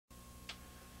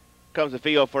Comes the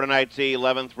field for tonight's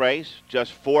 11th race.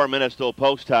 Just 4 minutes till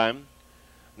post time.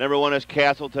 Number 1 is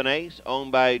CASTLETON Ace,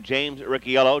 owned by James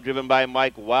Ricciello, driven by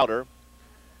Mike Wilder.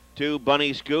 2,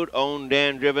 Bunny Scoot, owned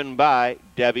and driven by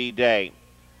Debbie Day.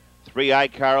 3, I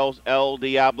Carl's El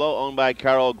Diablo, owned by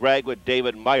Carl Gregg with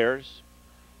David Myers.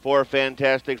 4,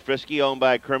 Fantastic Frisky, owned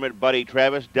by Kermit Buddy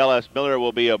Travis. Dallas Miller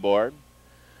will be aboard.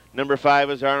 Number 5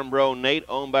 is Armbro Nate,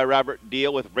 owned by Robert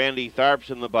Deal with Randy Tharps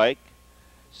in the bike.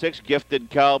 6, Gifted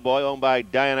Cowboy, owned by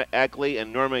Diana Ackley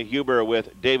and Norma Huber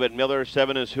with David Miller.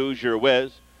 7 is Hoosier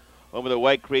Whiz. Over the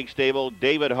White Creek stable,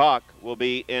 David Hawk will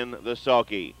be in the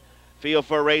sulky. Field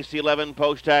for race 11,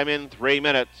 post time in 3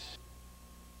 minutes.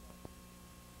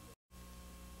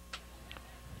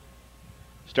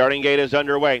 Starting gate is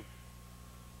underway.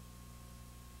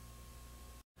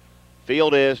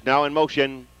 Field is now in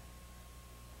motion.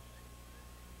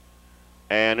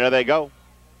 And there they go.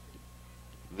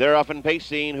 They're off in pace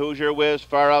scene. Hoosier Whiz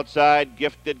far outside.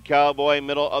 Gifted Cowboy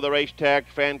middle of the racetrack.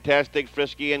 Fantastic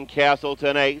Frisky and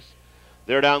CASTLETON Ace.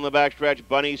 They're down the backstretch.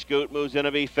 Bunny Scoot moves in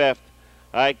to be 5th.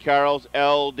 I Carl's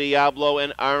El Diablo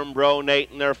and Armbro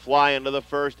Nate, and they're flying to the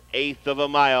first 1/8 of a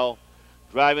mile.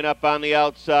 Driving up on the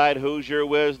outside, Hoosier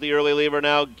Whiz, the early leaver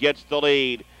now, gets the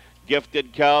lead.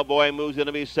 Gifted Cowboy moves in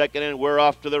to be 2nd, and we're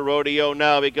off to the rodeo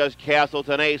now because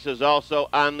CASTLETON Ace is also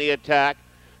on the attack.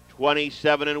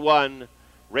 27-1.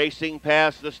 Racing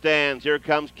past the stands. Here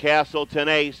comes CASTLETON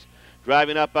Ace.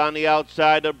 Driving up on the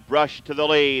outside to brush to the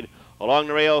lead. Along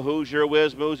the rail, Hoosier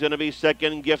Whiz moves in to be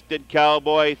 2nd. Gifted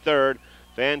Cowboy 3rd.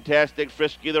 Fantastic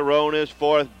Frisky, the roan, is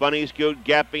 4th. Bunny Scoot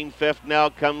gapping 5th now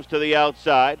comes to the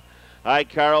outside. I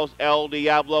Carl's El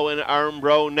Diablo and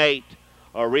Armbro Nate.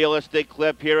 A realistic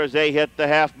clip here as they hit the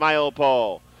half-mile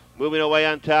pole. Moving away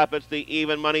on top, it's the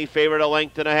even money favorite, 1.5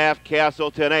 lengths,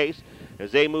 CASTLETON Ace,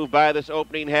 as they move by this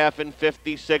opening half in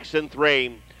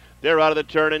 56-3. They're out of the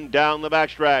turn and down the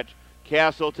backstretch.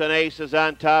 CASTLETON Ace is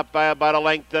on top by about 1.5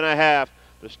 lengths.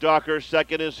 The stalker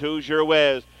 2nd is Hoosier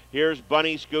Whiz. Here's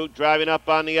Bunny Scoot driving up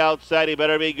on the outside. He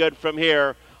better be good from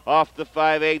here. Off the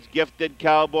 5/8, Gifted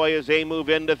Cowboy as they move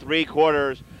into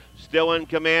 3/4. Still in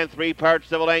command, 3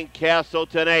 parts of a length,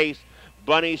 CASTLETON Ace.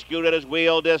 Bunny Scoot at his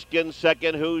wheel disc in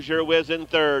 2nd, Hoosier Whiz in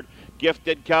 3rd.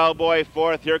 Gifted Cowboy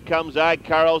 4th. Here comes I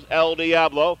Carl's El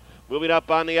Diablo. Moving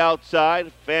up on the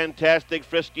outside, Fantastic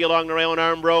Frisky along the rail and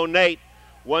Armbro Nate.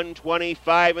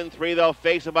 125-3. They'll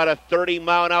face about a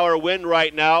 30-mile-an-hour wind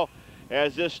right now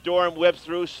as this storm whips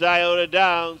through Scioto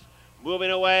Downs.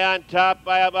 Moving away on top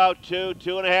by about 2,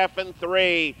 2.5, and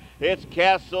 3. It's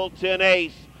CASTLETON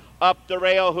Ace. Up the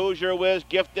rail, Hoosier Whiz,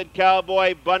 Gifted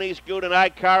Cowboy, Bunny Scoot, and I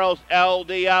Carl's El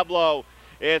Diablo.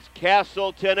 It's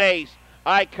CASTLETON Ace.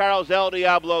 I Carl's El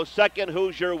Diablo 2nd,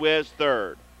 Hoosier Whiz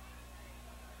 3rd.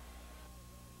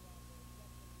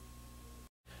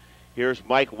 Here's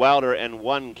Mike Wilder and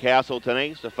 1 CASTLETON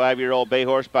Ace, a 5-year-old bay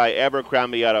horse by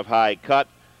Abercrombie out of High Cut.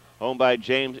 Owned by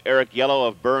James Eric Yellow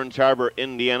of Burns Harbor,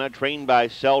 Indiana. Trained by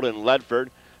Selden Ledford.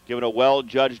 Given a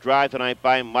well-judged drive tonight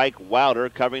by Mike Wilder.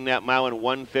 Covering that mile in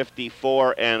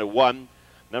 154-1.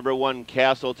 Number 1,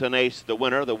 CASTLETON Ace, the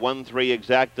winner. The 1-3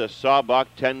 Exacta Sawbuck,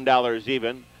 $10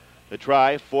 even. The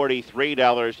try,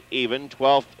 $43 even.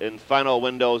 12th and final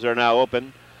windows are now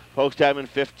open. Post time in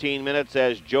 15 minutes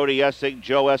as Jody Essig,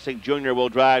 Joe Essig Jr. will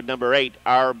drive number 8,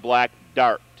 Our Black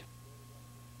Dart.